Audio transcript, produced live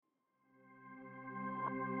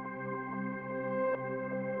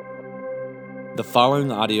The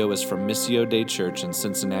following audio is from Missio Dei Church in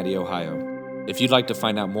Cincinnati, Ohio. If you'd like to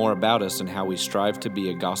find out more about us and how we strive to be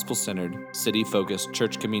a gospel-centered, city-focused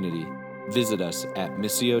church community, visit us at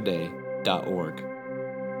missiodei.org.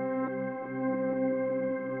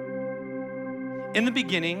 In the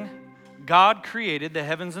beginning, God created the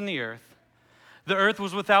heavens and the earth. The earth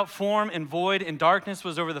was without form and void, and darkness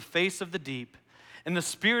was over the face of the deep. And the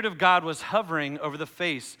Spirit of God was hovering over the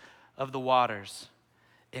face of the waters.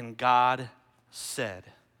 And God said,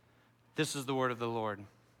 this is the word of the Lord.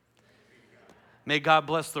 May God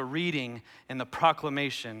bless the reading and the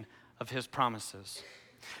proclamation of his promises.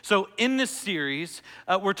 So in this series,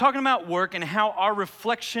 we're talking about work and how our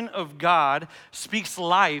reflection of God speaks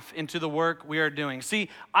life into the work we are doing. See,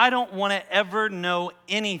 I don't want to ever know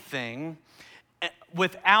anything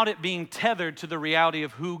without it being tethered to the reality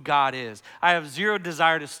of who God is. I have zero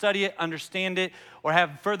desire to study it, understand it, or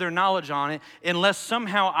have further knowledge on it unless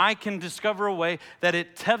somehow I can discover a way that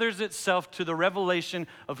it tethers itself to the revelation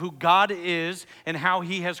of who God is and how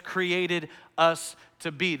he has created us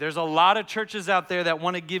to be. There's a lot of churches out there that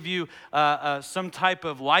want to give you some type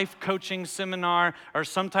of life coaching seminar or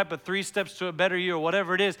some type of 3 steps to a better you or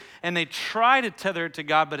whatever it is, and they try to tether it to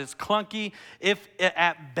God, but it's clunky, if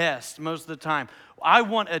at best, most of the time. I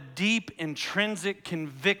want a deep intrinsic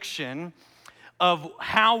conviction of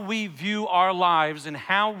how we view our lives and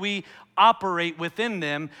how we operate within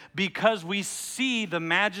them because we see the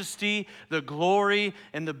majesty, the glory,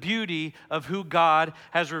 and the beauty of who God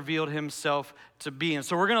has revealed himself to be. And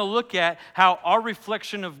so we're going to look at how our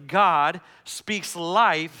reflection of God speaks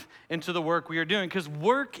life into the work we are doing, because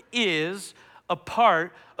work is a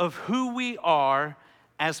part of who we are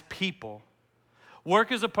as people.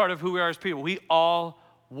 Work is a part of who we are as people. We all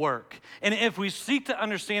work. And if we seek to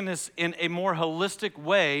understand this in a more holistic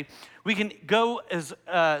way, we can go as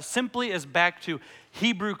simply as back to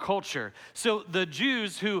Hebrew culture. So the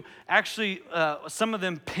Jews who actually, some of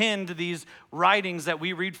them penned these writings that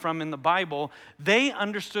we read from in the Bible, they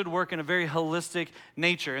understood work in a very holistic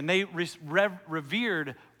nature, and they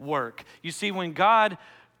revered work. You see, when God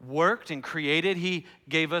worked and created, he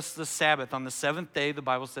gave us the Sabbath. On the 7th day, the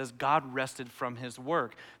Bible says, God rested from his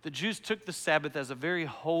work. The Jews took the Sabbath as a very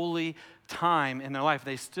holy time in their life.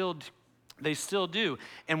 They still do.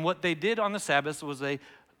 And what they did on the Sabbath was they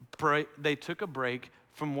took a break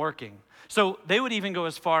from working. So they would even go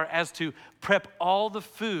as far as to prep all the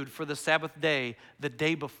food for the Sabbath day the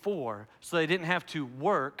day before, so they didn't have to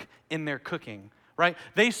work in their cooking. Right?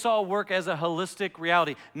 They saw work as a holistic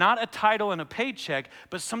reality, not a title and a paycheck,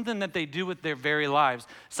 but something that they do with their very lives.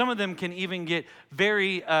 Some of them can even get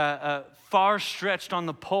very far stretched on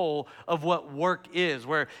the pole of what work is,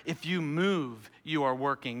 where if you move, you are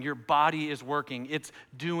working. Your body is working. It's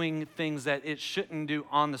doing things that it shouldn't do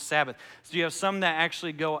on the Sabbath. So you have some that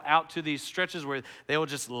actually go out to these stretches where they will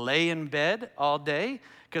just lay in bed all day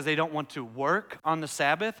because they don't want to work on the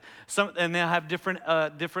Sabbath. And they'll have different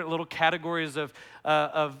little categories of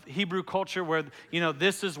Hebrew culture where,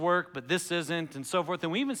 this is work, but this isn't, and so forth.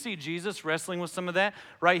 And we even see Jesus wrestling with some of that,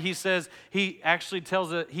 right? He says, he actually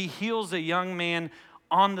he heals a young man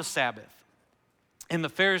on the Sabbath. And the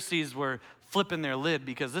Pharisees were flipping their lid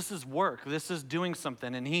because this is work, this is doing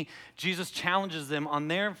something. And Jesus challenges them on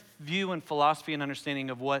their view and philosophy and understanding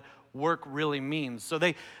of what work really means. So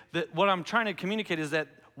what I'm trying to communicate is that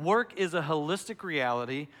work is a holistic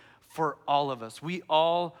reality for all of us. We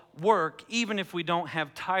all work, even if we don't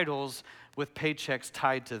have titles with paychecks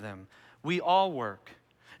tied to them. We all work.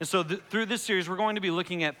 And so through this series, we're going to be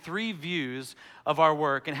looking at 3 views of our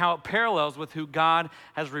work and how it parallels with who God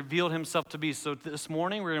has revealed himself to be. So this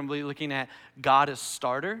morning, we're going to be looking at God as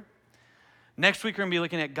starter. Next week, we're going to be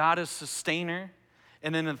looking at God as sustainer.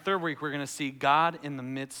 And then in the 3rd week, we're going to see God in the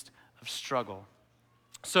midst of struggle.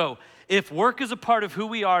 So if work is a part of who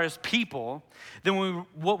we are as people, then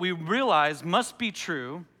what we realize must be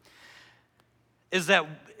true is that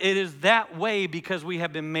it is that way because we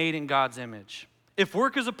have been made in God's image. If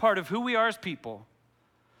work is a part of who we are as people,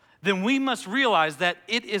 then we must realize that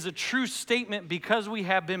it is a true statement because we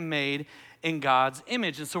have been made in God's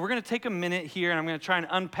image. And so we're going to take a minute here, and I'm going to try and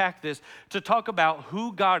unpack this to talk about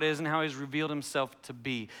who God is and how he's revealed himself to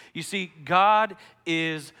be. You see, God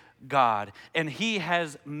is God, and he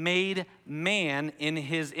has made man in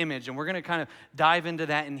his image. And we're going to kind of dive into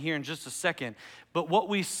that in here in just a second. But what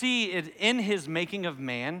we see is in his making of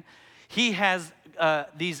man, he has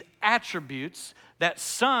these attributes that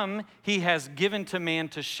some he has given to man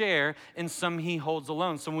to share and some he holds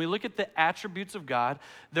alone. So when we look at the attributes of God,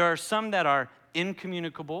 there are some that are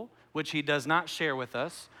incommunicable, which he does not share with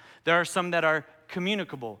us. There are some that are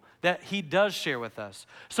communicable, that he does share with us.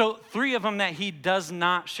 So 3 of them that he does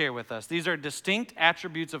not share with us. These are distinct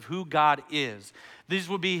attributes of who God is. These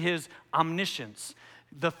would be his omniscience,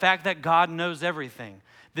 the fact that God knows everything.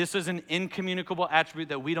 This is an incommunicable attribute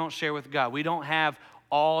that we don't share with God. We don't have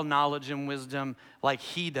all knowledge and wisdom like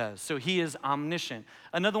he does. So he is omniscient.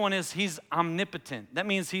 Another one is he's omnipotent. That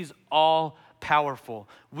means he's all powerful.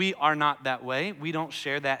 We are not that way. We don't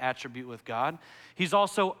share that attribute with God. He's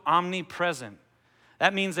also omnipresent.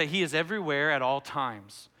 That means that he is everywhere at all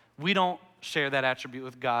times. We don't share that attribute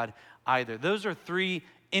with God either. Those are 3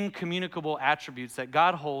 incommunicable attributes that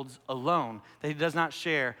God holds alone, that he does not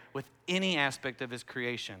share with any aspect of his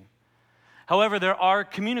creation. However, there are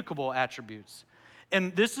communicable attributes.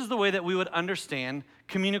 And this is the way that we would understand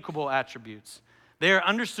communicable attributes. They are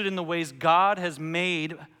understood in the ways God has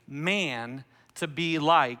made man to be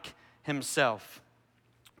like himself.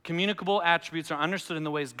 Communicable attributes are understood in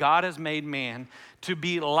the ways God has made man to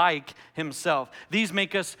be like himself. These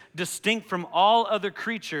make us distinct from all other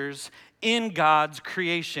creatures in God's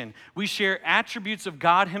creation. We share attributes of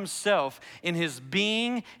God himself in his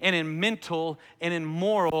being and in mental and in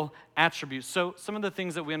moral attributes. So some of the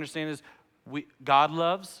things that we understand is God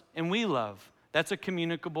loves and we love. That's a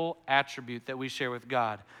communicable attribute that we share with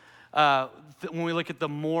God. When we look at the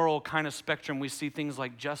moral kind of spectrum, we see things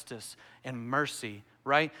like justice and mercy,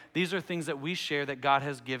 right? These are things that we share that God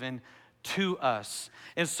has given to us.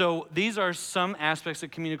 And so these are some aspects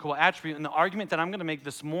of communicable attribute. And the argument that I'm going to make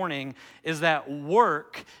this morning is that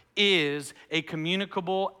work is a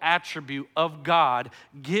communicable attribute of God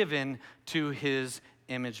given to his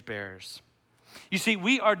image bearers. You see,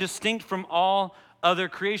 we are distinct from all other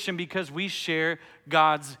creation because we share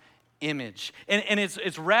God's image. And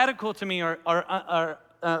it's radical to me or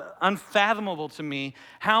unfathomable to me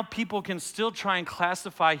how people can still try and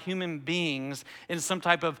classify human beings in some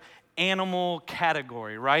type of animal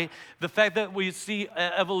category, right? The fact that we see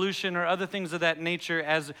evolution or other things of that nature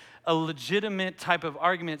as a legitimate type of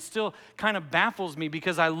argument still kind of baffles me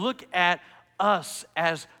because I look at us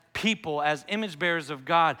as people, as image bearers of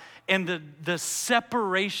God, and the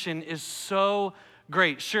separation is so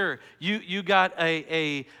great. Sure, you got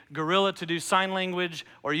a gorilla to do sign language,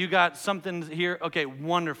 or you got something here. Okay,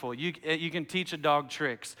 wonderful. You can teach a dog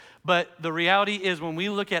tricks. But the reality is when we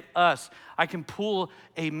look at us, I can pull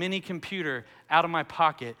a mini computer out of my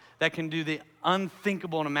pocket that can do the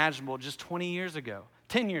unthinkable and imaginable just 20 years ago,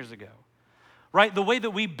 10 years ago. Right? The way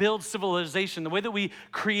that we build civilization, the way that we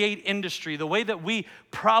create industry, the way that we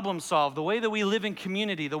problem solve, the way that we live in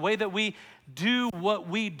community, the way that we do what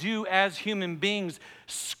we do as human beings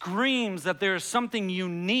screams that there is something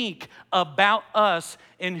unique about us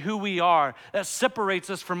and who we are that separates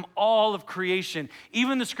us from all of creation.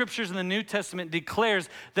 Even the scriptures in the New Testament declares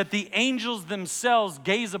that the angels themselves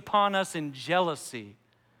gaze upon us in jealousy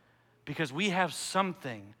because we have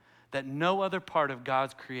something that no other part of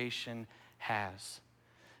God's creation has.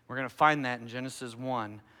 We're going to find that in Genesis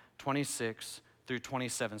 1:26 through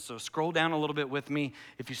 27. So scroll down a little bit with me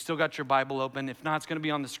if you still got your Bible open. If not, it's going to be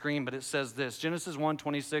on the screen, but it says this. Genesis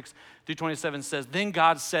 1:26 through 27 says, "Then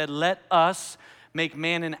God said, 'Let us make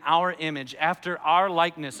man in our image, after our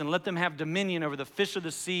likeness, and let them have dominion over the fish of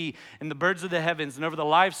the sea and the birds of the heavens and over the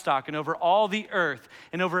livestock and over all the earth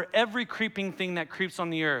and over every creeping thing that creeps on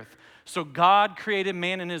the earth.' So God created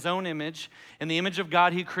man in his own image. In the image of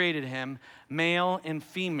God, he created him. Male and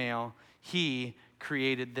female, he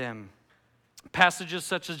created them." Passages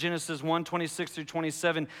such as Genesis 1:26 through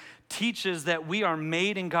 27 teaches that we are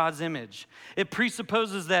made in God's image. It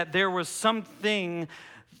presupposes that there was some things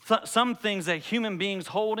that human beings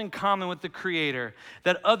hold in common with the Creator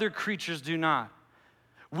that other creatures do not.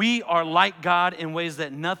 We are like God in ways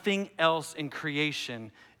that nothing else in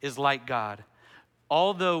creation is like God.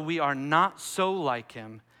 Although we are not so like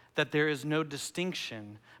him that there is no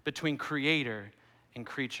distinction between creator and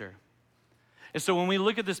creature. And so when we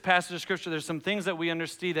look at this passage of scripture, there's some things that we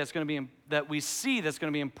understand that's going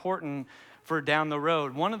to be important for down the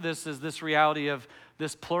road. One of this is this reality of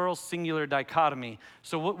this plural singular dichotomy.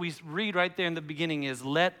 So what we read right there in the beginning is,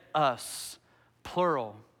 "Let us,"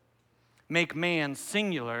 plural, "make man,"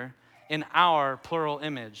 singular, in our plural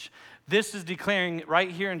image. This is declaring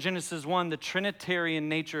right here in Genesis 1 the Trinitarian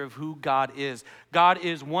nature of who God is. God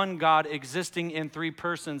is one God existing in 3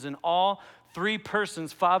 persons, and all 3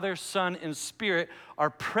 persons, Father, Son, and Spirit, are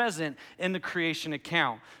present in the creation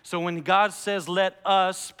account. So when God says, "Let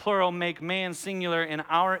us," plural, "make man," singular, in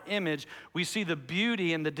our image, we see the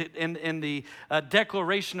beauty and the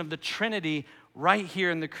declaration of the Trinity right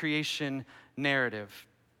here in the creation narrative.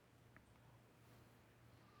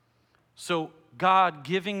 So God,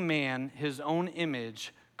 giving man his own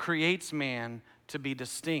image, creates man to be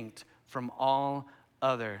distinct from all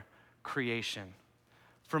other creation.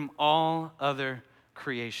 From all other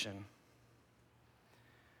creation.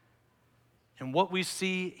 And what we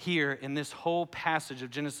see here in this whole passage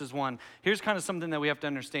of Genesis 1, here's kind of something that we have to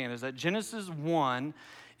understand, is that Genesis 1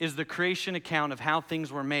 is the creation account of how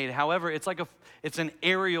things were made. However, it's an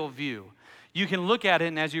aerial view. You can look at it,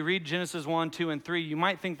 and as you read Genesis 1, 2, and 3, you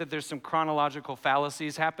might think that there's some chronological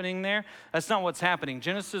fallacies happening there. That's not what's happening.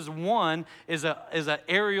 Genesis 1 is an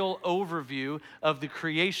aerial overview of the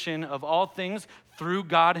creation of all things through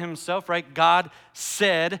God himself, right? God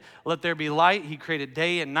said, let there be light. He created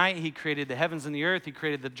day and night. He created the heavens and the earth. He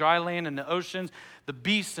created the dry land and the oceans, the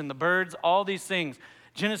beasts and the birds, all these things.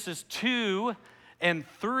 Genesis 2 and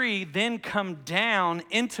 3 then come down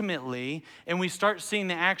intimately, and we start seeing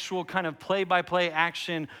the actual kind of play-by-play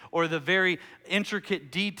action or the very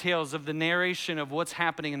intricate details of the narration of what's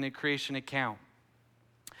happening in the creation account.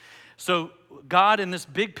 So God, in this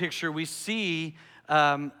big picture, we see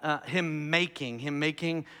him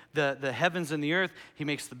making the heavens and the earth. He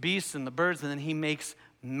makes the beasts and the birds, and then he makes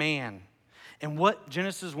man. And what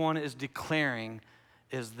Genesis 1 is declaring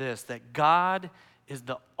is this, that God is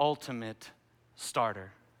the ultimate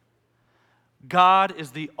starter. God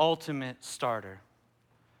is the ultimate starter.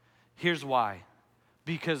 Here's why.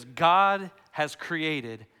 Because God has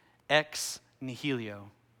created ex nihilo.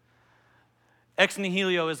 Ex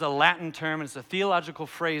nihilo is a Latin term, and it's a theological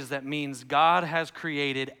phrase that means God has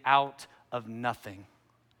created out of nothing.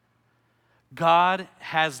 God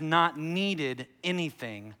has not needed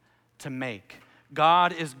anything to make.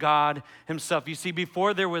 God is God himself. You see,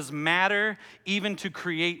 before there was matter even to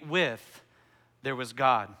create with, there was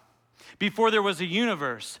God. Before there was a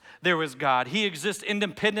universe, there was God. He exists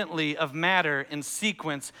independently of matter and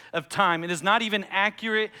sequence of time. It is not even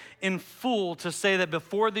accurate in full to say that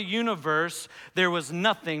before the universe, there was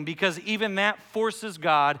nothing, because even that forces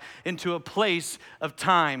God into a place of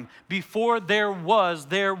time. Before there was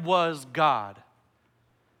God.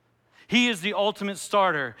 He is the ultimate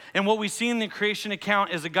starter. And what we see in the creation account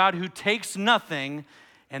is a God who takes nothing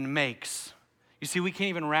and makes. You see, we can't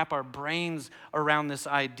even wrap our brains around this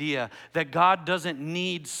idea that God doesn't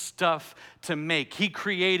need stuff to make. He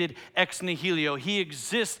created ex nihilo. He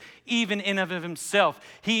exists even in of himself.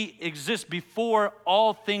 He exists before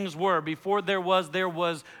all things were. Before there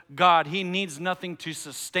was God. He needs nothing to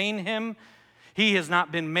sustain him. He has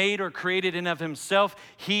not been made or created in of himself.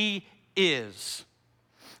 He is.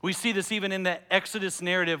 We see this even in the Exodus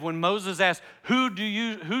narrative when Moses asks,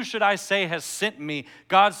 who should I say has sent me?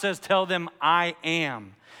 God says, tell them I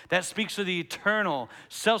am. That speaks to the eternal,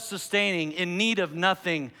 self-sustaining, in need of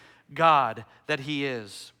nothing God that he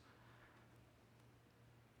is.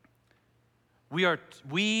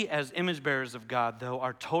 We as image bearers of God, though,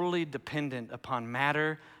 are totally dependent upon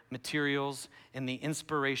matter, materials, and the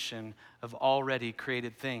inspiration of already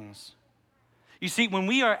created things. You see, when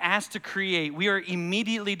we are asked to create, we are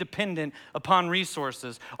immediately dependent upon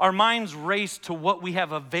resources. Our minds race to what we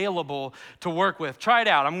have available to work with. Try it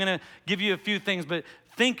out. I'm going to give you a few things, but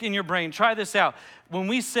think in your brain. Try this out. When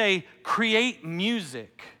we say create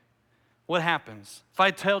music, what happens?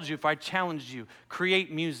 If I challenged you,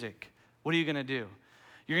 create music, what are you going to do?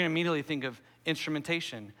 You're going to immediately think of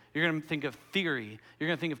instrumentation. You're going to think of theory. You're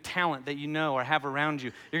going to think of talent that you know or have around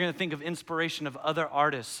you. You're going to think of inspiration of other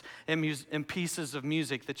artists and pieces of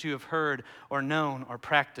music that you have heard or known or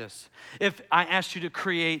practiced. If I asked you to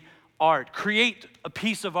create art, create a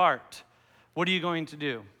piece of art, what are you going to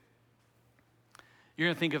do? You're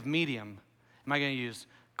going to think of medium. Am I going to use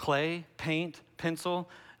clay, paint, pencil?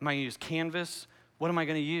 Am I going to use canvas? What am I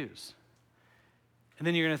going to use? And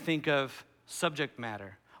then you're going to think of subject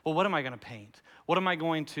matter. Well, what am I going to paint? What am I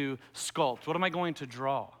going to sculpt? What am I going to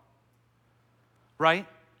draw? Right?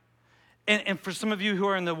 And for some of you who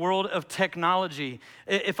are in the world of technology,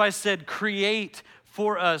 if I said create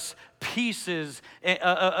for us pieces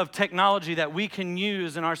of technology that we can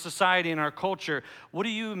use in our society and our culture, what are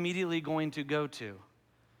you immediately going to go to?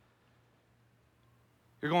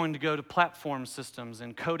 You're going to go to platform systems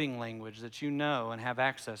and coding language that you know and have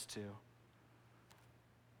access to.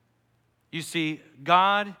 You see,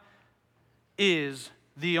 God is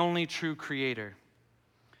the only true creator.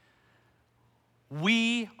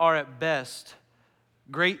 We are at best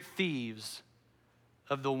great thieves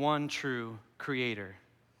of the one true creator.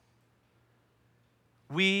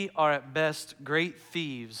 We are at best great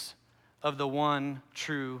thieves of the one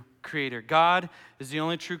true creator. God is the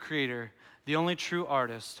only true creator, the only true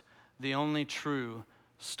artist, the only true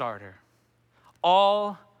starter.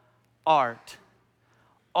 All art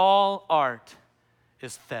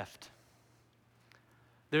is theft.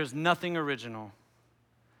 There's nothing original.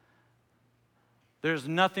 There's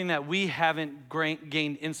nothing that we haven't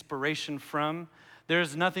gained inspiration from.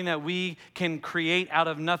 There's nothing that we can create out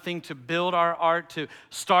of nothing to build our art, to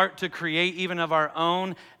start to create even of our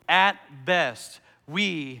own. At best,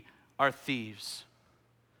 we are thieves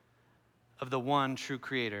of the one true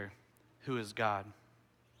creator who is God.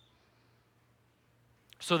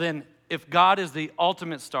 So then, if God is the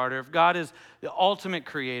ultimate starter, if God is the ultimate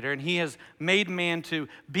creator, and he has made man to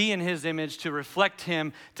be in his image, to reflect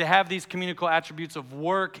him, to have these communicable attributes of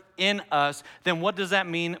work in us, then what does that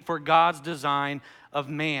mean for God's design of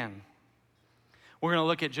man? We're going to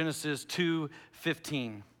look at Genesis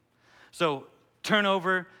 2:15. So turn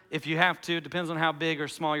over if you have to. It depends on how big or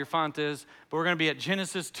small your font is. But we're going to be at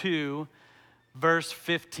Genesis 2, verse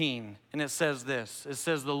 15. And it says this. It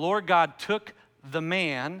says, the Lord God took the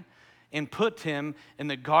man and put him in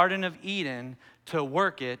the Garden of Eden to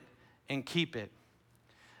work it and keep it.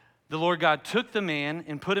 The Lord God took the man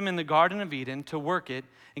and put him in the Garden of Eden to work it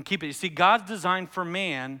and keep it. You see, God's design for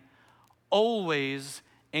man always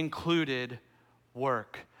included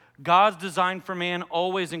work. God's design for man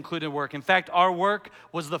always included work. In fact, our work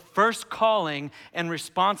was the first calling and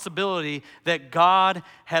responsibility that God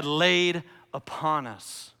had laid upon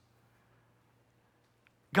us.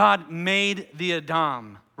 God made the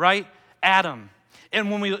Adam, right? Adam.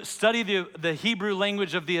 And when we study the Hebrew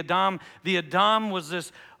language of the Adam was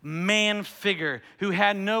this man figure who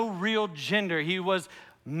had no real gender. He was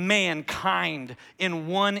mankind in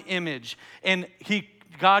one image. And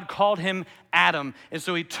God called him Adam. And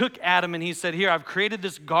so he took Adam and he said, here, I've created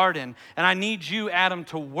this garden and I need you, Adam,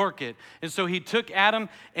 to work it. And so he took Adam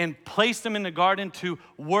and placed him in the garden to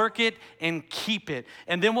work it and keep it.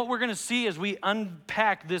 And then what we're going to see as we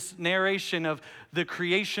unpack this narration of the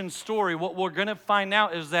creation story, what we're going to find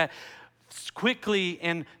out is that quickly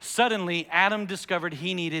and suddenly Adam discovered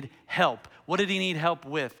he needed help. What did he need help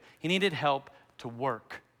with? He needed help to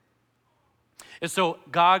work. And so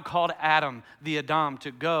God called Adam, the Adam, to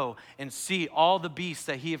go and see all the beasts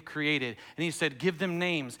that he had created. And he said, give them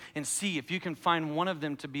names and see if you can find one of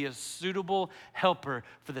them to be a suitable helper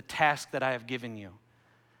for the task that I have given you.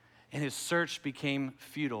 And his search became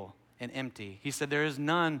futile and empty. He said, there is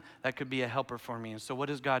none that could be a helper for me. And so what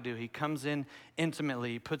does God do? He comes in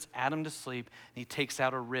intimately, he puts Adam to sleep, and he takes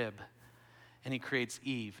out a rib, and he creates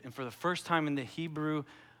Eve. And for the first time in the Hebrew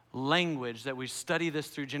language that we study this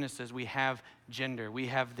through Genesis, we have gender. We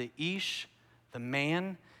have the Ish, the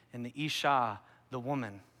man, and the Isha, the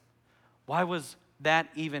woman. Why was that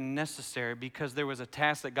even necessary? Because there was a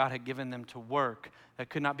task that God had given them to work that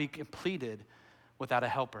could not be completed without a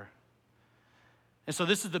helper. And so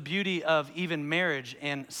this is the beauty of even marriage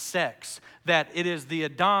and sex, that it is the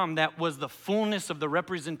Adam that was the fullness of the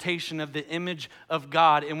representation of the image of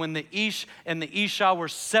God. And when the Ish and the Isha were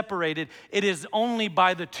separated, it is only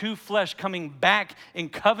by the two flesh coming back in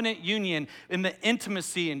covenant union, in the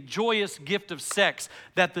intimacy and joyous gift of sex,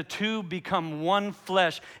 that the two become one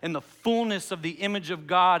flesh, and the fullness of the image of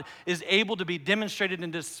God is able to be demonstrated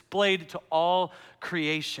and displayed to all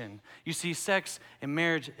creation. You see, sex and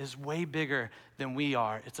marriage is way bigger than we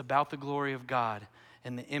are. It's about the glory of God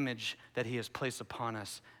and the image that he has placed upon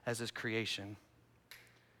us as his creation.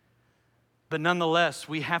 But nonetheless,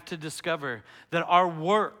 we have to discover that our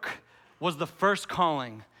work was the first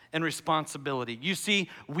calling and responsibility. You see,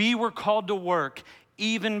 we were called to work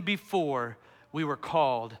even before we were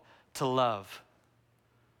called to love.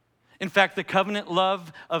 In fact, the covenant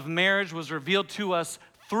love of marriage was revealed to us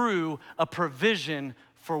through a provision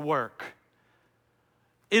for work.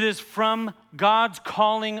 It is from God's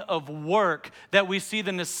calling of work that we see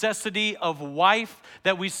the necessity of wife,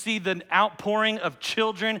 that we see the outpouring of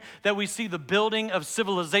children, that we see the building of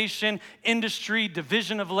civilization, industry,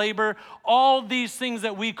 division of labor, all these things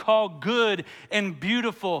that we call good and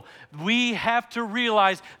beautiful. We have to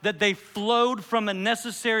realize that they flowed from a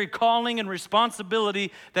necessary calling and responsibility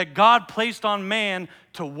that God placed on man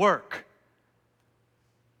to work.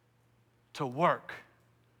 To work.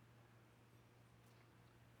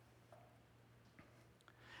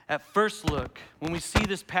 At first look, when we see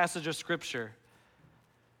this passage of Scripture,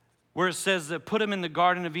 where it says that put him in the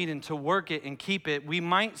Garden of Eden to work it and keep it, we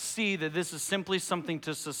might see that this is simply something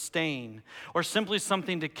to sustain or simply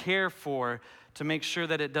something to care for to make sure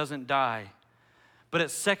that it doesn't die. But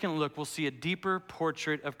at second look, we'll see a deeper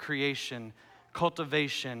portrait of creation,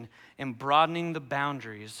 cultivation, and broadening the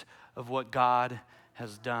boundaries of what God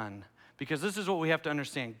has done. Because this is what we have to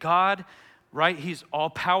understand. God, right, he's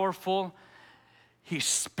all-powerful. he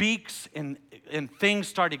speaks and things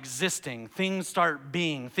start existing, things start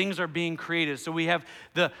being, things are being created. So we have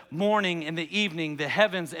the morning and the evening, the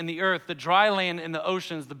heavens and the earth, the dry land and the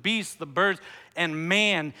oceans, the beasts, the birds, and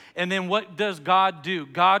man. And then what does God do?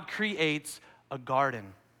 God creates a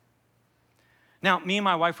garden. Now, me and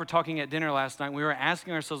my wife were talking at dinner last night. We were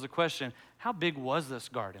asking ourselves the question, how big was this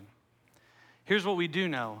garden? Here's what we do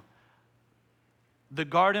know. The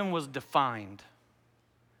garden was defined.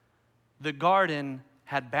 The garden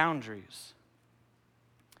had boundaries.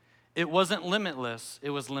 It wasn't limitless,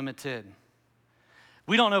 it was limited.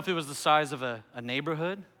 We don't know if it was the size of a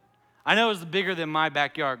neighborhood. I know it was bigger than my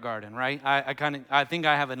backyard garden, right? I think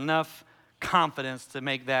I have enough confidence to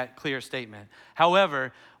make that clear statement.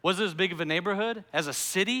 However, was it as big of a neighborhood, as a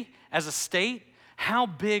city, as a state? How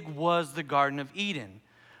big was the Garden of Eden?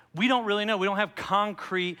 We don't really know. We don't have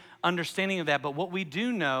concrete understanding of that, but what we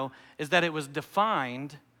do know is that it was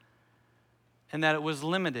defined and that it was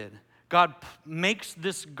limited. God makes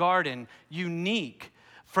this garden unique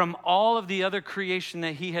from all of the other creation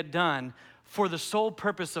that he had done for the sole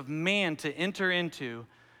purpose of man to enter into,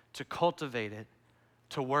 to cultivate it,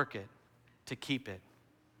 to work it, to keep it.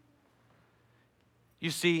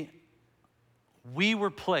 You see, we were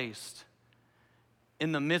placed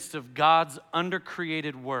in the midst of God's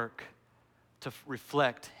undercreated work to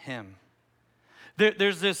reflect him.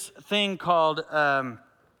 There's this thing called, actually,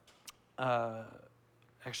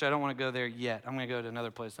 I don't want to go there yet. I'm going to go to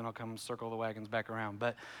another place, and I'll come circle the wagons back around.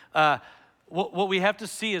 But what we have to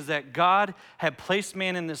see is that God had placed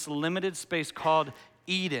man in this limited space called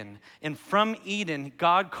Eden. And from Eden,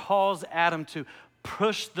 God calls Adam to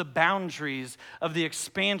push the boundaries of the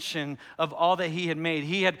expansion of all that he had made.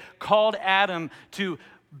 He had called Adam to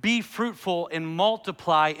be fruitful and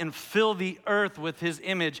multiply and fill the earth with his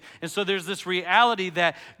image. And so there's this reality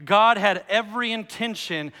that God had every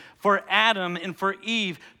intention for Adam and for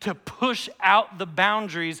Eve to push out the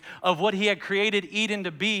boundaries of what he had created Eden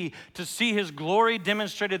to be, to see his glory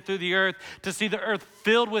demonstrated through the earth, to see the earth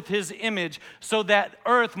filled with his image, so that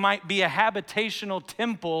earth might be a habitational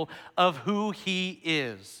temple of who he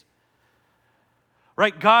is.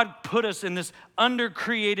 Right? God put us in this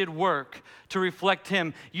undercreated work to reflect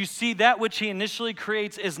him. You see, that which he initially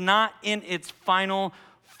creates is not in its final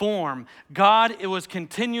form. God, it was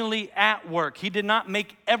continually at work. He did not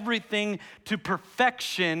make everything to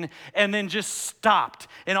perfection and then just stopped.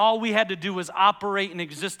 And all we had to do was operate and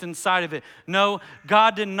exist inside of it. No,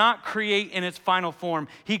 God did not create in its final form.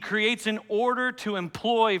 He creates in order to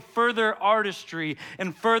employ further artistry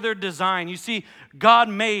and further design. You see, God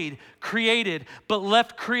made, created, but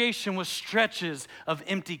left creation with stretches of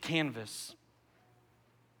empty canvas.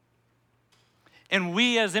 And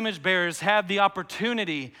we as image bearers have the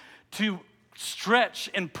opportunity to stretch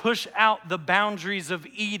and push out the boundaries of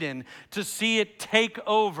Eden, to see it take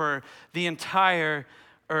over the entire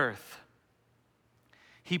earth.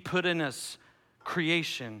 He put in us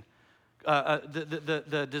creation,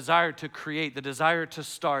 the desire to create, the desire to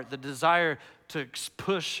start, the desire to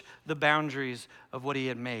push the boundaries of what he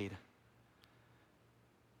had made.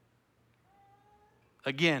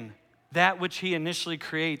 Again, that which he initially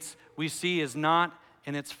creates, we see is not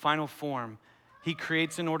in its final form. He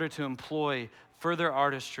creates in order to employ further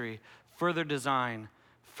artistry, further design,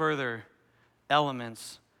 further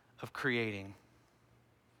elements of creating.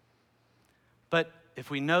 But if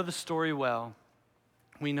we know the story well,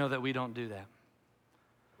 we know that we don't do that.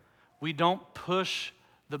 We don't push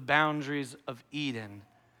the boundaries of Eden.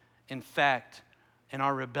 In fact, in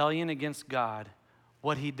our rebellion against God,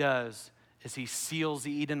 what he does is he seals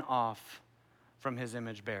Eden off from his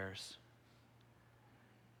image bearers.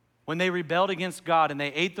 When they rebelled against God and they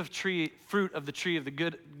ate the fruit of the tree of the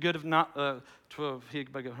good of not 12.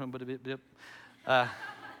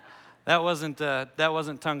 That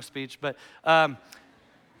wasn't tongue speech, but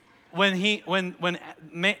when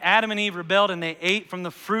Adam and Eve rebelled and they ate from the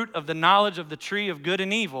fruit of the knowledge of the tree of good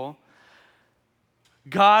and evil,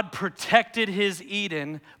 God protected his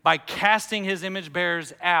Eden by casting his image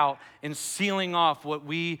bearers out and sealing off what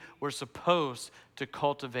we were supposed to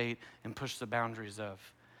cultivate and push the boundaries of.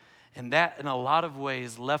 And that, in a lot of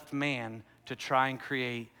ways, left man to try and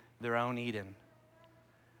create their own Eden.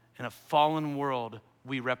 In a fallen world,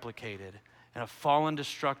 we replicated. In a fallen,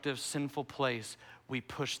 destructive, sinful place, we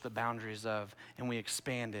pushed the boundaries of, and we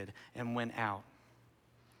expanded and went out.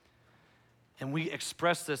 And we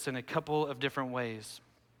express this in a couple of different ways.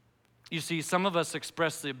 You see, some of us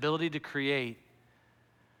express the ability to create,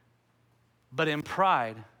 but in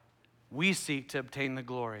pride, we seek to obtain the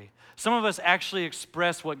glory. Some of us actually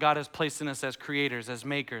express what God has placed in us as creators, as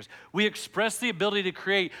makers. We express the ability to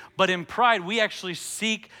create, but in pride, we actually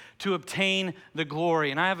seek to obtain the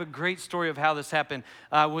glory. And I have a great story of how this happened.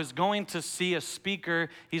 I was going to see a speaker.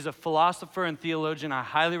 He's a philosopher and theologian. I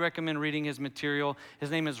highly recommend reading his material. His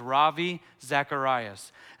name is Ravi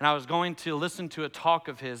Zacharias. And I was going to listen to a talk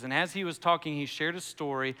of his. And as he was talking, he shared a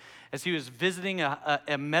story as he was visiting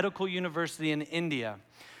a medical university in India.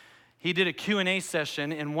 He did a Q&A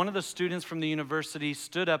session, and one of the students from the university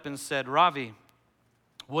stood up and said, Ravi,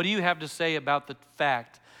 what do you have to say about the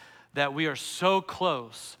fact that we are so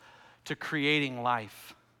close to creating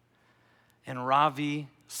life? And Ravi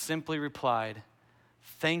simply replied,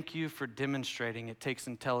 thank you for demonstrating it takes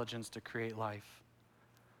intelligence to create life.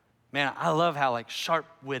 Man, I love how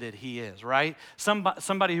sharp-witted he is, right?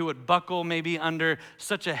 Somebody who would buckle maybe under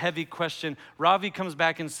such a heavy question. Ravi comes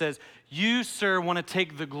back and says, you, sir, want to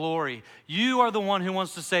take the glory. You are the one who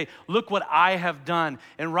wants to say, look what I have done.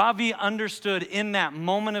 And Ravi understood in that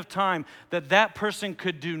moment of time that that person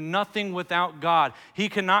could do nothing without God. He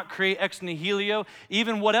cannot create ex nihilo.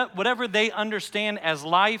 Even whatever they understand as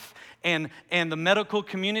life and the medical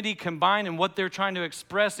community combined and what they're trying to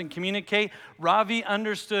express and communicate, Ravi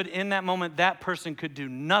understood in that moment that person could do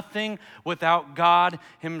nothing without God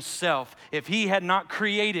himself. If he had not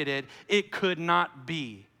created it, it could not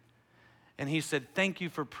be. And he said, thank you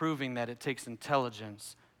for proving that it takes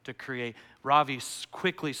intelligence to create. Ravi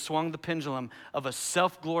quickly swung the pendulum of a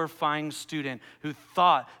self-glorifying student who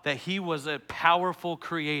thought that he was a powerful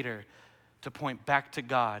creator to point back to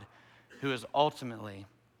God, who is ultimately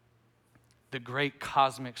the great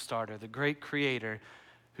cosmic starter, the great creator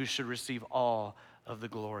who should receive all of the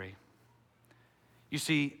glory. You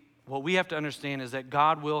see, what we have to understand is that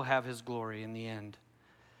God will have his glory in the end,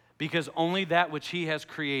 because only that which he has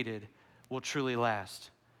created will truly last.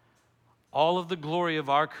 All of the glory of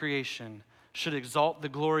our creation should exalt the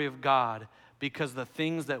glory of God, because the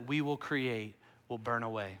things that we will create will burn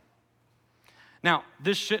away. Now,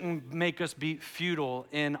 this shouldn't make us be futile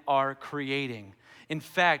in our creating. In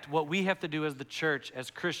fact, what we have to do as the church, as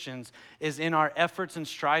Christians, is in our efforts and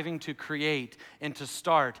striving to create and to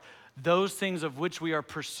start, those things of which we are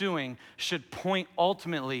pursuing should point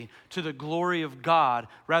ultimately to the glory of God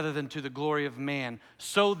rather than to the glory of man,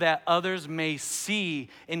 so that others may see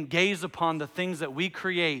and gaze upon the things that we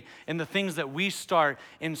create and the things that we start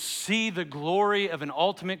and see the glory of an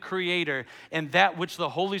ultimate creator and that which the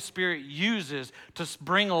Holy Spirit uses to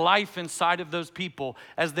bring life inside of those people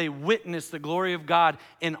as they witness the glory of God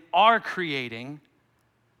in our creating.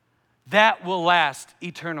 That will last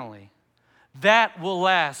eternally. That will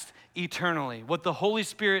last eternally. What the Holy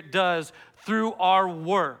Spirit does through our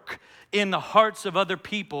work in the hearts of other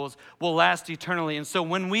peoples will last eternally. And so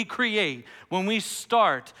when we create, when we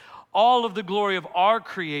start, all of the glory of our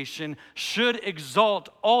creation should exalt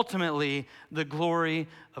ultimately the glory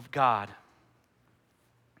of God.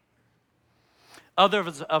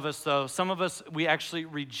 Others of us, though, some of us, we actually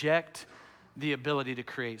reject the ability to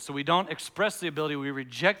create. So we don't express the ability, we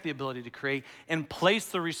reject the ability to create and place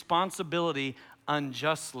the responsibility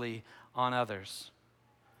unjustly on others.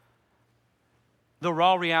 The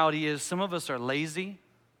raw reality is some of us are lazy,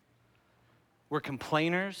 we're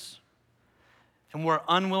complainers, and we're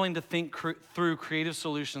unwilling to think through creative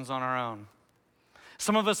solutions on our own.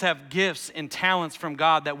 Some of us have gifts and talents from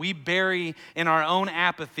God that we bury in our own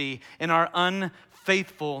apathy, in our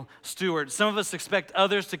unfaithful steward. Some of us expect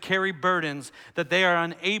others to carry burdens that they are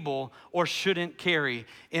unable or shouldn't carry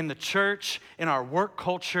in the church, in our work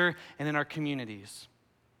culture, and in our communities,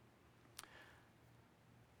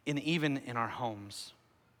 and even in our homes.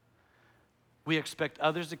 We expect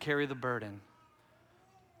others to carry the burden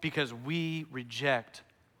because we reject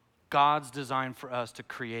God's design for us to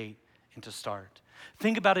create and to start.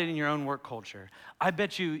 Think about it in your own work culture. I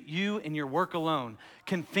bet you in your work alone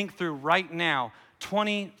can think through right now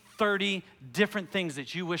 20, 30 different things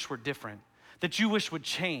that you wish were different, that you wish would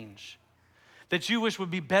change, that you wish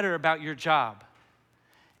would be better about your job.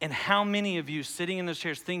 And how many of you sitting in those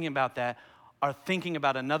chairs thinking about that are thinking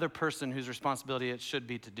about another person whose responsibility it should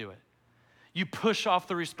be to do it? You push off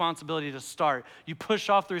the responsibility to start. You push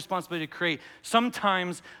off the responsibility to create,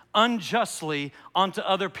 sometimes unjustly onto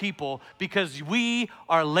other people because we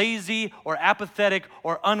are lazy or apathetic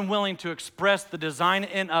or unwilling to express the design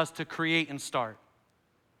in us to create and start.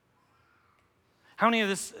 How many of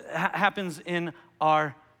this happens in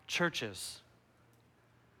our churches?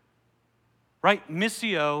 Right?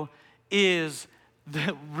 Missio is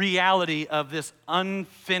the reality of this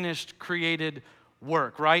unfinished created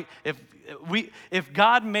work, right? If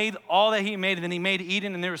God made all that he made and then he made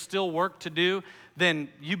Eden and there was still work to do, then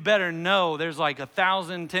you better know there's like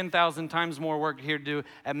 1,000, 10,000 times more work here to do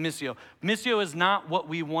at Missio. Missio is not what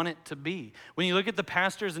we want it to be. When you look at the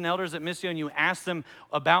pastors and elders at Missio and you ask them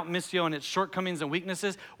about Missio and its shortcomings and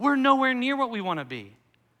weaknesses, we're nowhere near what we want to be.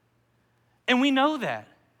 And we know that.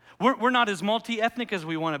 We're not as multi-ethnic as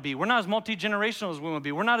we want to be. We're not as multi-generational as we want to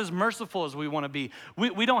be. We're not as merciful as we want to be.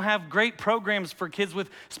 We don't have great programs for kids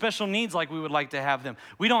with special needs like we would like to have them.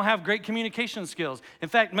 We don't have great communication skills. In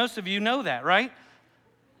fact, most of you know that, right?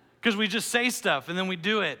 Because we just say stuff and then we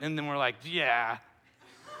do it and then we're like, yeah,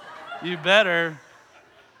 you better.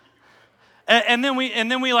 And then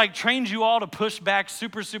we like trained you all to push back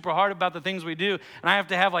super, super hard about the things we do. And I have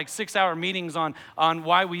to have like 6-hour meetings on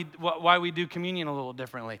why we do communion a little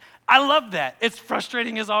differently. I love that. It's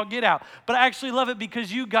frustrating as all get out. But I actually love it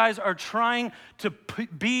because you guys are trying to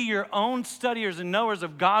be your own studiers and knowers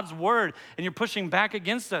of God's word. And you're pushing back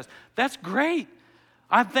against us. That's great.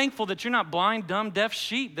 I'm thankful that you're not blind, dumb, deaf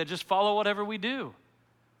sheep that just follow whatever we do.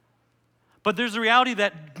 But there's a reality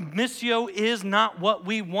that Missio is not what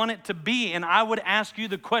we want it to be. And I would ask you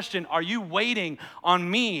the question, are you waiting on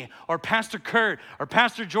me or Pastor Kurt or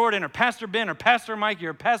Pastor Jordan or Pastor Ben or Pastor Mikey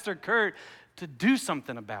or Pastor Kurt to do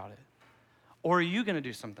something about it? Or are you going to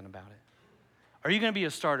do something about it? Are you going to be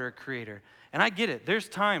a starter, a creator? And I get it. There's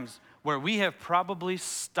times where we have probably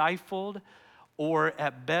stifled or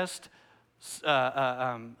at best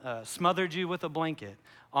smothered you with a blanket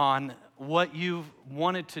on what you've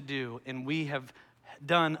wanted to do, and we have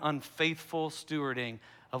done unfaithful stewarding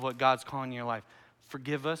of what God's calling in your life.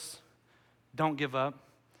 Forgive us. Don't give up.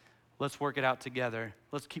 Let's work it out together.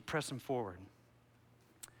 Let's keep pressing forward.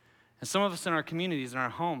 And some of us in our communities, in our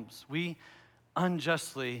homes, we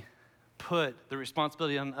unjustly put the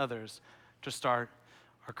responsibility on others to start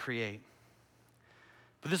or create.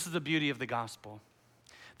 But this is the beauty of the gospel.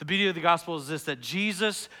 The beauty of the gospel is this, that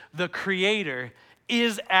Jesus, the creator,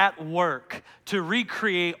 is at work to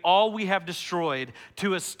recreate all we have destroyed,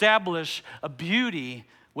 to establish a beauty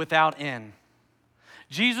without end.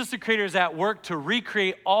 Jesus, the creator, is at work to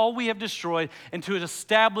recreate all we have destroyed and to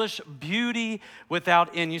establish beauty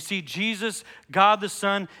without end. You see, Jesus, God the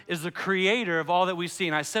Son, is the creator of all that we see.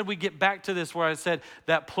 And I said we get back to this where I said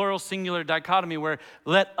that plural singular dichotomy where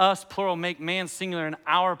let us, plural, make man singular in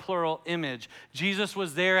our plural image. Jesus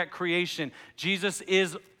was there at creation. Jesus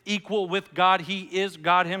is equal with God. He is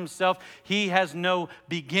God himself. He has no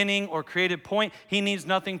beginning or created point. He needs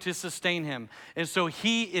nothing to sustain him. And so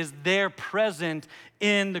he is there present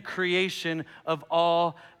in the creation of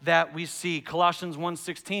all that we see. Colossians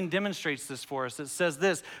 1:16 demonstrates this for us. It says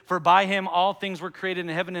this, for by him all things were created in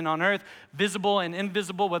heaven and on earth, visible and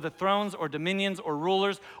invisible, whether thrones or dominions or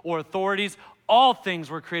rulers or authorities. All things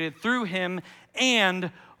were created through him and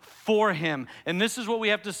for him. And this is what we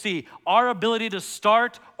have to see. Our ability to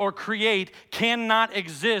start or create cannot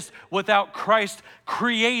exist without Christ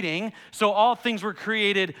creating. So all things were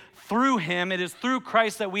created through him. It is through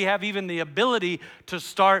Christ that we have even the ability to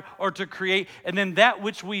start or to create. And then that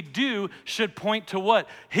which we do should point to what?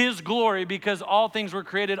 His glory, because all things were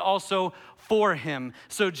created also for him.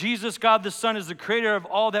 So Jesus, God the Son, is the creator of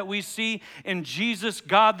all that we see. And Jesus,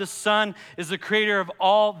 God the Son, is the creator of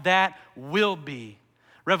all that will be.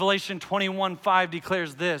 Revelation 21:5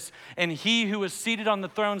 declares this, and he who was seated on the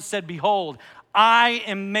throne said, behold, I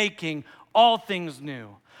am making all things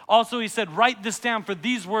new. Also, he said, write this down, for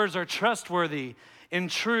these words are trustworthy and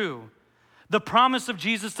true. The promise of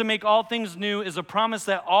Jesus to make all things new is a promise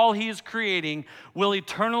that all he is creating will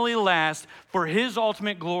eternally last for his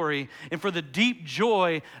ultimate glory and for the deep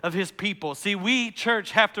joy of his people. See, we,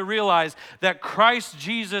 church, have to realize that Christ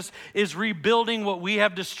Jesus is rebuilding what we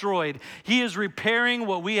have destroyed. He is repairing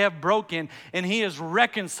what we have broken, and he is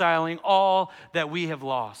reconciling all that we have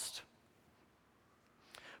lost.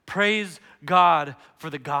 Praise God for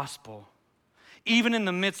the gospel. Even in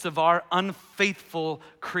the midst of our unfaithful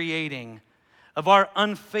creating, of our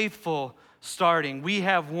unfaithful starting, we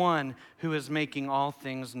have one who is making all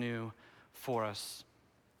things new for us.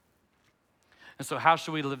 And so how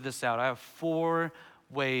should we live this out? I have 4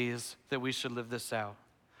 ways that we should live this out.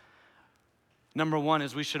 Number 1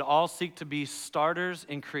 is we should all seek to be starters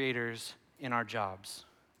and creators in our jobs.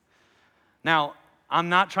 Now, I'm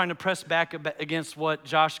not trying to press back against what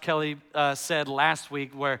Josh Kelly said last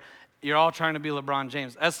week where you're all trying to be LeBron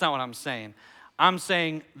James. That's not what I'm saying. I'm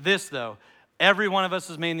saying this, though. Every one of us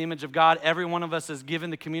is made in the image of God. Every one of us is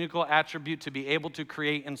given the communicable attribute to be able to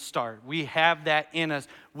create and start. We have that in us.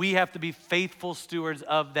 We have to be faithful stewards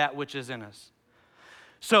of that which is in us.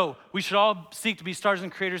 So we should all seek to be stars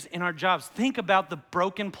and creators in our jobs. Think about the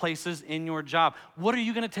broken places in your job. What are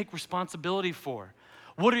you going to take responsibility for?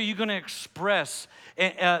 What are you going to express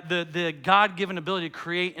the God-given ability to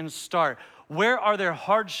create and start? Where are there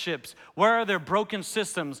hardships? Where are there broken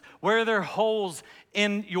systems? Where are there holes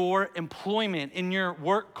in your employment, in your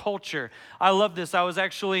work culture? I love this. I was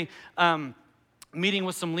actually meeting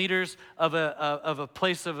with some leaders of a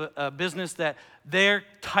place of a business that their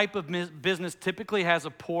type of business typically has a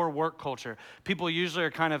poor work culture. People usually are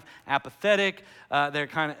kind of apathetic. They're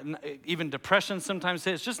kind of, even depression sometimes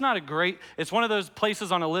hits. It's just not a great, it's one of those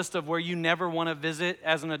places on a list of where you never want to visit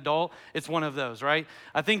as an adult. It's one of those, right?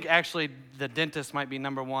 I think actually the dentist might be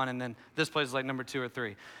number one, and then this place is like number 2 or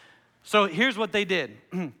 3. So here's what they did.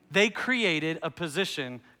 They created a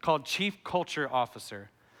position called Chief Culture Officer.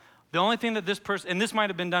 The only thing that this person, and this might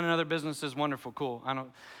have been done in other businesses, wonderful, cool, I don't,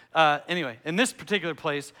 anyway, in this particular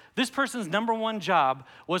place, this person's number one job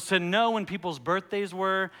was to know when people's birthdays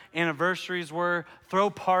were, anniversaries were, throw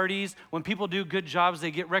parties. When people do good jobs,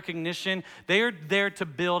 they get recognition. They are there to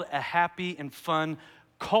build a happy and fun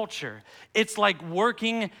culture. It's like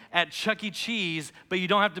working at Chuck E. Cheese, but you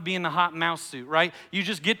don't have to be in the hot mouse suit, right? You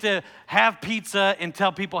just get to have pizza and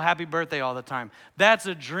tell people happy birthday all the time. That's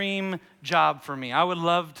a dream job for me. I would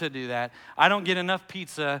love to do that. I don't get enough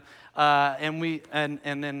pizza, and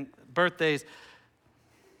then birthdays.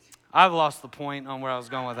 I've lost the point on where I was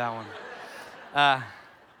going with that one.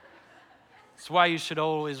 That's why you should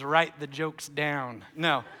always write the jokes down.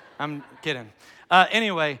 No, I'm kidding.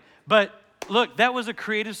 Anyway, but look, that was a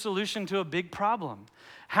creative solution to a big problem.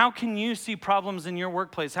 How can you see problems in your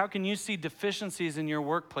workplace? How can you see deficiencies in your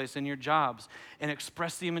workplace, in your jobs, and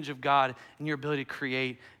express the image of God in your ability to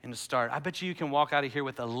create and to start? I bet you can walk out of here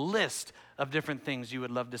with a list of different things you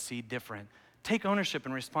would love to see different. Take ownership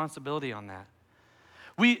and responsibility on that.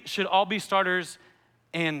 We should all be starters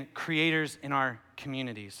and creators in our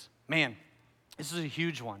communities. Man, this is a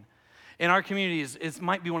huge one. In our communities, it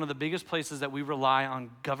might be one of the biggest places that we rely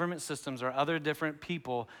on government systems or other different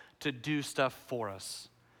people to do stuff for us.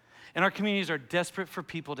 And our communities are desperate for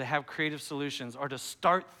people to have creative solutions or to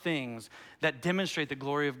start things that demonstrate the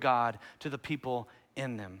glory of God to the people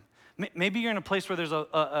in them. Maybe you're in a place where there's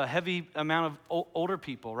a heavy amount of older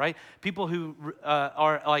people, right? People who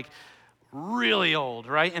are like really old,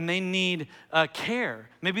 right? And they need care.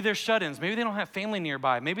 Maybe they're shut-ins. Maybe they don't have family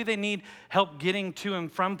nearby. Maybe they need help getting to and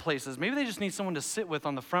from places. Maybe they just need someone to sit with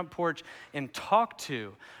on the front porch and talk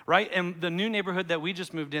to, right? And the new neighborhood that we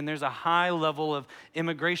just moved in, there's a high level of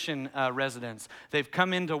immigration residents. They've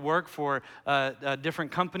come in to work for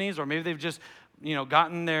different companies, or maybe they've just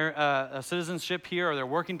gotten their citizenship here, or they're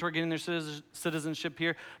working toward getting their citizenship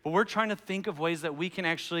here. But we're trying to think of ways that we can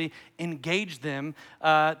actually engage them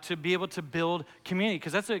to be able to build community,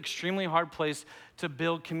 because that's an extremely hard place to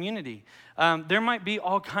build community. There might be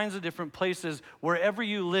all kinds of different places. Wherever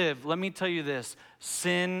you live, let me tell you this,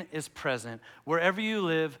 sin is present. Wherever you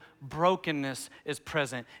live, brokenness is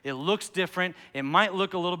present. It looks different. It might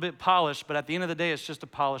look a little bit polished, but at the end of the day, it's just a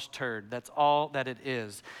polished turd. That's all that it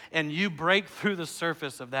is. And you break through the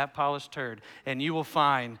surface of that polished turd, and you will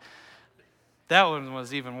find that one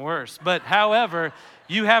was even worse. But however,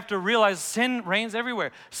 you have to realize sin reigns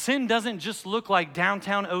everywhere. Sin doesn't just look like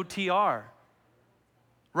downtown OTR.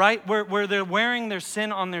 Right? Where they're wearing their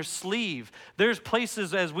sin on their sleeve. There's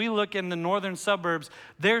places, as we look in the northern suburbs,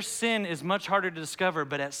 their sin is much harder to discover,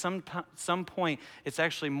 but at some point, it's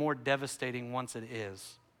actually more devastating once it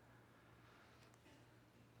is.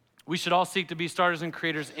 We should all seek to be starters and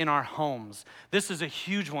creators in our homes. This is a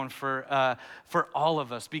huge one for all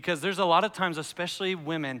of us, because there's a lot of times, especially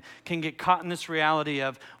women, can get caught in this reality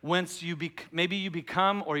of once maybe you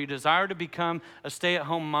become or you desire to become a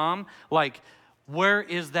stay-at-home mom, like, where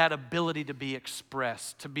is that ability to be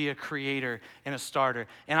expressed, to be a creator and a starter?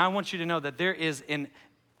 And I want you to know that there is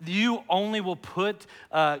you only will put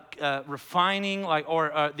refining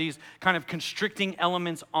or these kind of constricting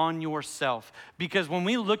elements on yourself. Because when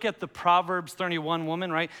we look at the Proverbs 31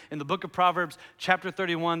 woman, right, in the book of Proverbs, chapter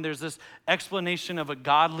 31, there's this explanation of a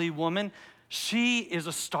godly woman. She is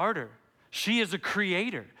a starter. She is a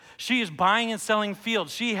creator. She is buying and selling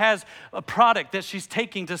fields. She has a product that she's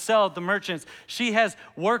taking to sell at the merchants. She has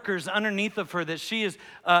workers underneath of her that she is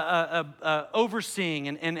overseeing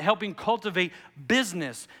and helping cultivate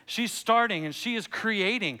business. She's starting and she is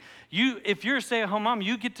creating. If you're a stay-at-home mom,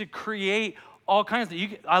 you get to create all kinds of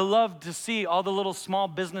I love to see all the little small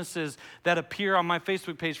businesses that appear on my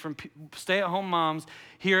Facebook page from stay-at-home moms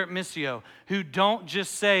here at Missio who don't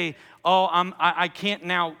just say, oh, I can't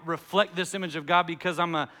now reflect this image of God because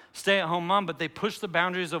I'm a stay-at-home mom, but they push the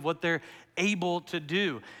boundaries of what they're able to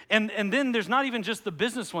do. And then there's not even just the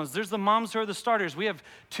business ones. There's the moms who are the starters. We have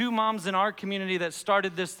 2 moms in our community that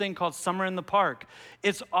started this thing called Summer in the Park.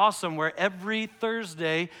 It's awesome, where every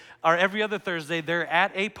Thursday or every other Thursday, they're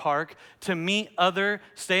at a park to meet other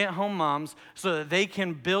stay-at-home moms so that they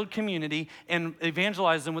can build community and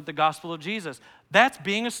evangelize them with the gospel of Jesus. That's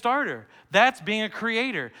being a starter. That's being a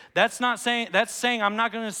creator. That's saying I'm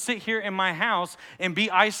not going to sit here in my house and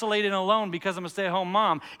be isolated and alone because I'm a stay-at-home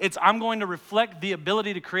mom. It's I'm going to reflect the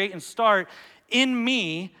ability to create and start in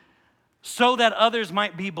me so that others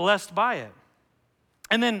might be blessed by it.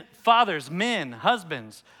 And then fathers, men,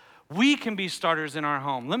 husbands, we can be starters in our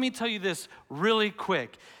home. Let me tell you this really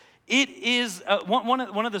quick. It is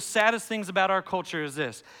one of the saddest things about our culture is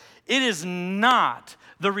this. It is not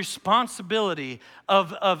the responsibility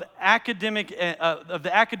of the academic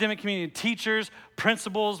community, teachers,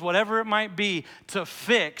 principals, whatever it might be, to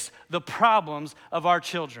fix the problems of our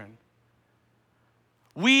children.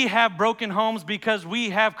 We have broken homes because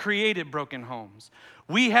we have created broken homes.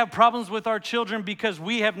 We have problems with our children because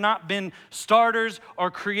we have not been starters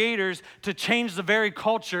or creators to change the very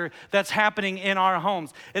culture that's happening in our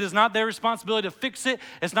homes. It is not their responsibility to fix it.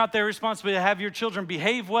 It's not their responsibility to have your children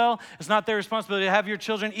behave well. It's not their responsibility to have your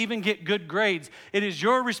children even get good grades. It is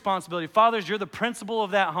your responsibility. Fathers, you're the principal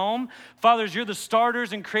of that home. Fathers, you're the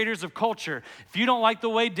starters and creators of culture. If you don't like the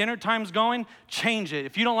way dinner time's going, change it.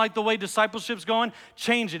 If you don't like the way discipleship's going,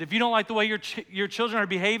 change it. If you don't like the way your children are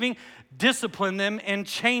behaving, discipline them and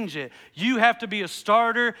change it. You have to be a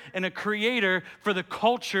starter and a creator for the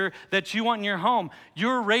culture that you want in your home.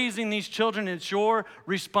 You're raising these children. It's your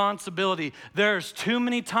responsibility. There's too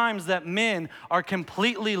many times that men are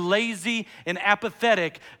completely lazy and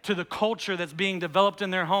apathetic to the culture that's being developed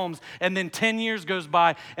in their homes. And then 10 years goes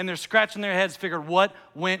by and they're scratching their heads, figuring what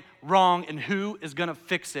went wrong and who is going to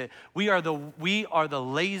fix it. We are the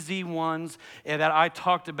lazy ones that I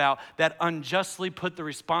talked about that unjustly put the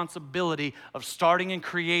responsibility of starting and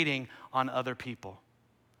creating on other people.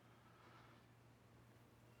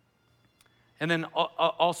 And then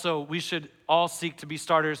also, we should all seek to be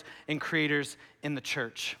starters and creators in the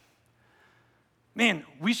church. Man,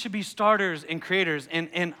 we should be starters and creators.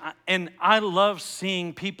 And I love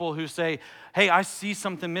seeing people who say, hey, I see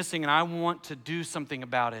something missing and I want to do something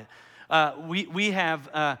about it. We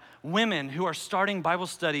have women who are starting Bible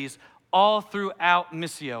studies all throughout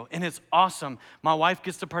Missio, and it's awesome. My wife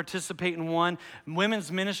gets to participate in one.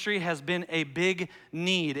 Women's ministry has been a big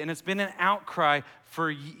need, and it's been an outcry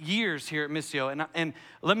for years here at Missio. And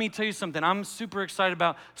let me tell you something. I'm super excited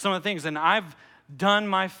about some of the things, and I've done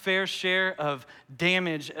my fair share of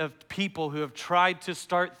damage of people who have tried to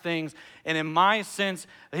start things. And in my sense,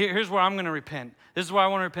 here's where I'm going to repent. This is where I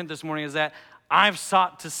want to repent this morning, is that I've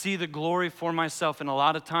sought to see the glory for myself, and a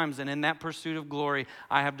lot of times, and in that pursuit of glory,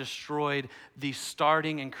 I have destroyed the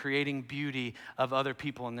starting and creating beauty of other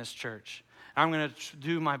people in this church. I'm going to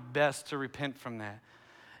do my best to repent from that.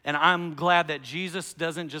 And I'm glad that Jesus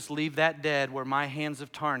doesn't just leave that dead where my hands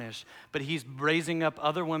have tarnished, but he's raising up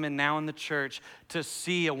other women now in the church to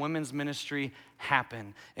see a women's ministry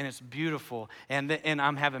happen. And it's beautiful. And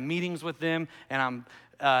I'm having meetings with them, and I'm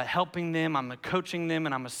helping them, I'm coaching them,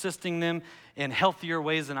 and I'm assisting them in healthier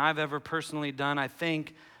ways than I've ever personally done, I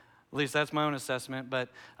think. At least that's my own assessment. But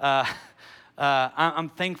I'm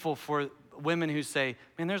thankful for women who say,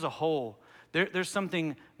 man, there's a hole. There's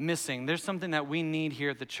something missing. There's something that we need here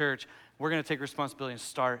at the church. We're going to take responsibility and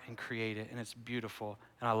start and create it, and it's beautiful,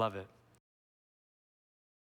 and I love it.